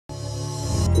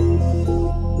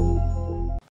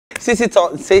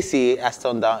Cee-c has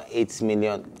turned down 8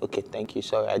 million. Okay, thank you.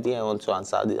 Sorry, I didn't want to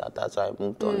answer that. That's why I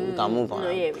moved on. We can move on. No,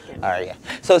 yeah, we can. All right, yeah.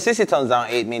 So Cee-c turns down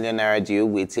 8 million naira deal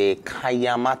with a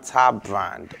kayanmata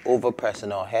brand over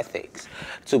personal ethics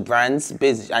to brands,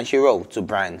 business, and she wrote to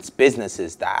brands,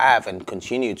 businesses that have and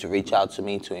continue to reach out to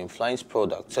me to influence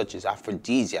products such as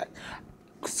aphrodisiac,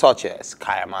 such as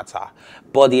kayanmata,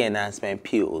 body enhancement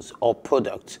pills or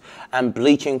products, and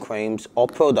bleaching creams or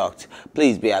products.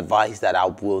 Please be advised that I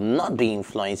will not be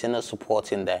influencing or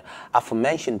supporting the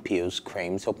aforementioned pills,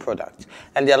 creams, or products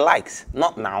and their likes.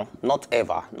 Not now, not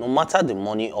ever, no matter the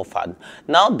money offered.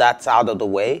 Now that's out of the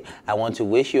way, I want to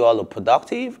wish you all a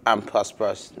productive and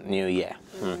prosperous new year.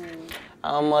 Don't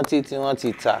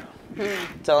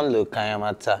look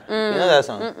kayanmata. You know that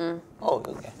song? Oh,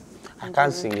 okay. I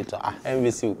can't sing it.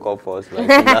 MVC will call for us. Like,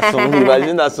 sing that song. I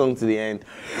sing that song to the end.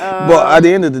 But at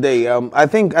the end of the day, I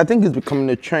think it's becoming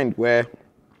a trend where,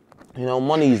 you know,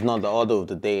 money is not the order of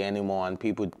the day anymore, and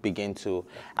people begin to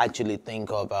actually think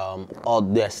of all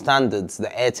their standards,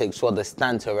 the ethics, what they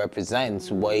stand to represent,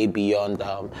 way beyond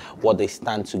what they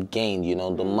stand to gain. You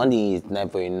know, the money is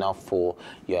never enough for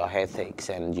your ethics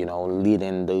and, you know,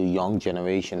 leading the young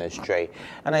generation astray.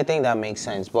 And I think that makes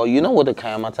sense. But you know what the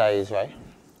kayanmata is, right?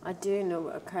 I do know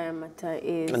what a kayanmata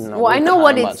is. No, well, I know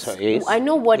what it's. I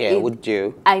know what yeah, it. Would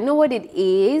you? I know what it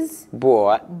is.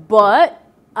 But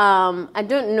I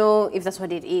don't know if that's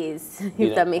what it is.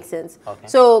 If that makes sense. Okay.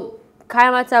 So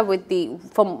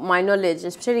kayanmata, from my knowledge,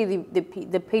 especially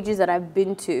the pages that I've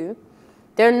been to,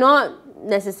 they're not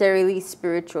necessarily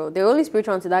spiritual. They're only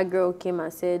spiritual until that girl came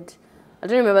and said, I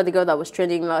don't remember the girl that was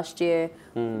trending last year,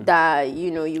 that,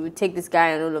 you know, you would take this guy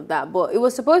and all of that. But it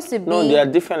was supposed to be... No, there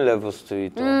are different levels to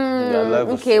it. There are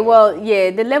levels okay, well,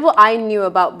 yeah, the level I knew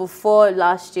about before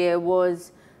last year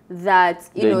was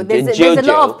that, you know, there's a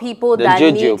lot of people that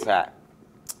need...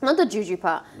 Not the juju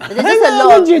part. There's just a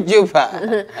lot of... juju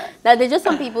part. That there's just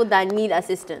some people that need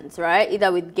assistance, right?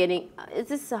 Either with getting...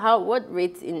 What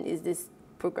rate is this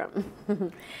program?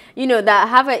 You know, that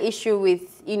have an issue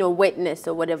with, you know, wetness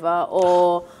or whatever,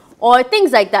 or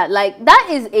things like that. Like, that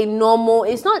is a normal,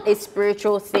 it's not a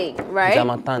spiritual thing, right?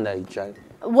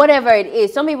 Whatever it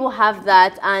is, some people have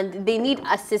that and they need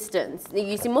assistance.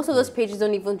 You see, most of those pages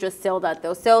don't even just sell that.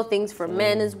 They'll sell things for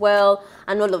men as well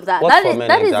and all of that. What for men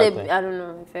exactly? I don't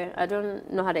know. I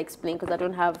don't know how to explain because I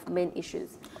don't have men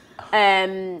issues.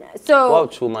 So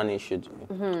what woman issues?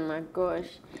 My gosh.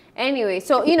 Anyway,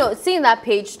 so, you know, seeing that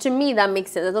page, to me that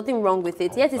makes sense. There's nothing wrong with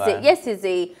it. Yes, it's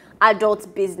a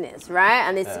adult business, right?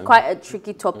 And it's quite a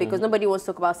tricky topic because nobody wants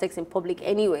to talk about sex in public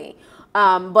anyway.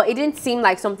 But it didn't seem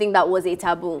like something that was a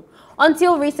taboo.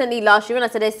 Until recently, last year, when I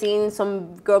started seeing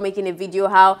some girl making a video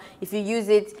how if you use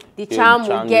it, the charm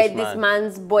will get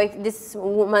this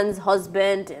woman's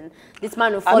husband, and this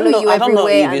man will follow you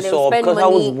everywhere and they'll spend money. Because I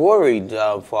was worried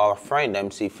for our friend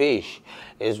MC Fish.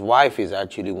 His wife is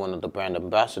actually one of the brand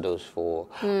ambassadors for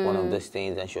one of these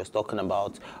things, and she was talking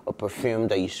about a perfume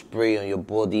that you spray on your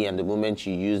body, and the moment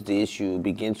you use this, you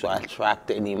begin to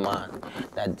attract any man.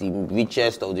 That the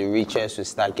richest of the richest will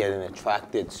start getting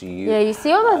attracted to you. Yeah, you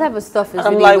see, all that type of stuff is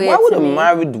I'm really like, weird why would to a me.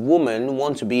 married woman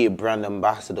want to be a brand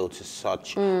ambassador to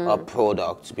such a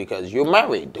product? Because you're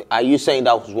married. Are you saying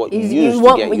that was what you used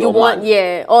to get your man?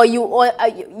 Yeah, or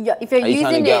if you're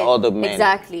using get other men?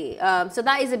 Exactly. So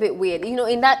that is a bit weird. You know,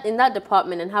 in that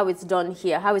department and how it's done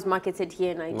here, how it's marketed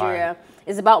here in Nigeria,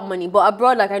 is about money. But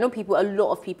abroad, like, I know a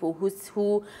lot of people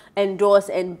who endorse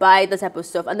and buy that type of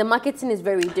stuff, and the marketing is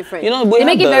very different. You know, they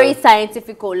make it very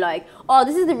scientific, like, oh,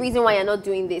 this is the reason why you're not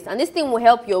doing this, and this thing will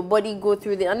help your body go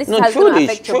through this, and this is how it's going to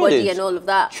affect your body and all of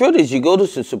that. Truth is, you go to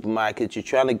the supermarket, you're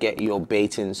trying to get your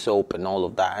bathing soap and all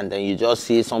of that, and then you just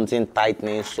see something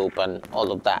tightening soap and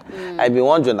all of that. I've been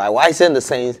wondering, like, why is it in the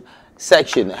same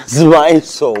section as my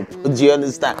soap? Do you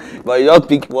understand? But you don't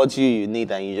pick what you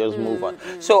need and you just move on.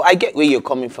 So I get where you're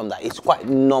coming from. That it's quite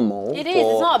normal. It is.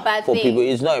 It's not a bad thing. For people,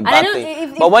 it's not a bad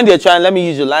thing. But when they're trying, let me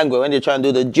use your language. When they're trying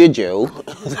to do the juju,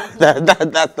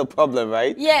 that's the problem,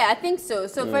 right? Yeah, I think so.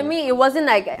 So for me, it wasn't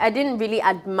like I didn't really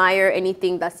admire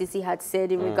anything that Cee-c had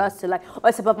said in regards to like, oh,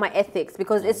 it's about my ethics,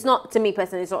 because it's not, to me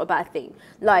personally, it's not a bad thing.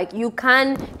 Like, you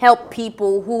can help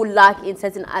people who lack in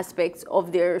certain aspects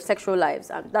of their sexual lives,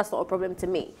 and that's not a problem to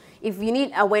me. If you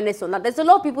need awareness on that, there's a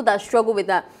lot of people that struggle with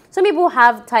that. Some people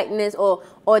have tightness, or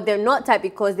they're not tight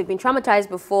because they've been traumatized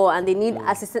before and they need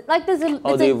assistance. Like,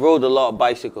 they rode a lot of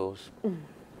bicycles.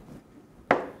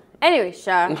 Anyway,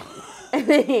 Sha.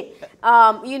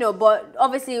 You know, but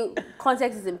obviously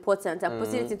context is important. I'm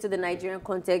putting it into the Nigerian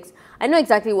context. I know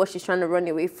exactly what she's trying to run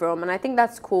away from, and I think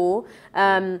that's cool.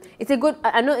 It's a good.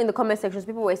 I know in the comment sections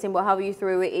people were saying, "But how will you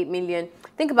throw away 8 million?"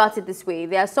 Think about it this way: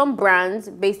 there are some brands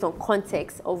based on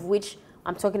context, of which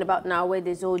I'm talking about now, where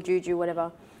there's all juju,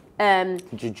 whatever.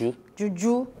 Juju.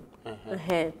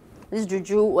 This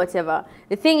juju, whatever.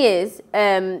 The thing is,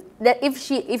 that if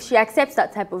she accepts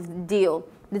that type of deal,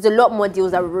 there's a lot more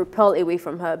deals that will repel away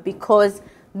from her because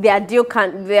their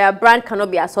brand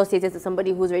cannot be associated to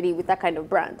somebody who's already with that kind of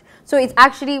brand. So it's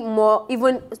actually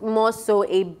even more so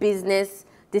a business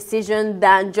decision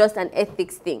than just an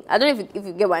ethics thing. I don't know if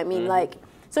you get what I mean. Like,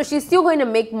 so she's still going to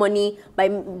make money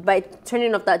by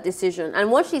turning off that decision.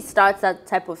 And once she starts that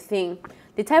type of thing,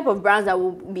 the type of brands that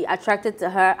will be attracted to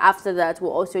her after that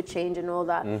will also change and all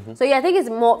that. So yeah, I think it's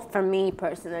more, for me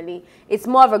personally, it's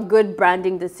more of a good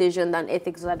branding decision than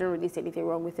ethics. I don't really see anything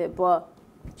wrong with it, but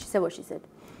she said what she said.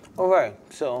 All right.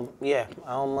 So yeah,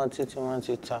 I'll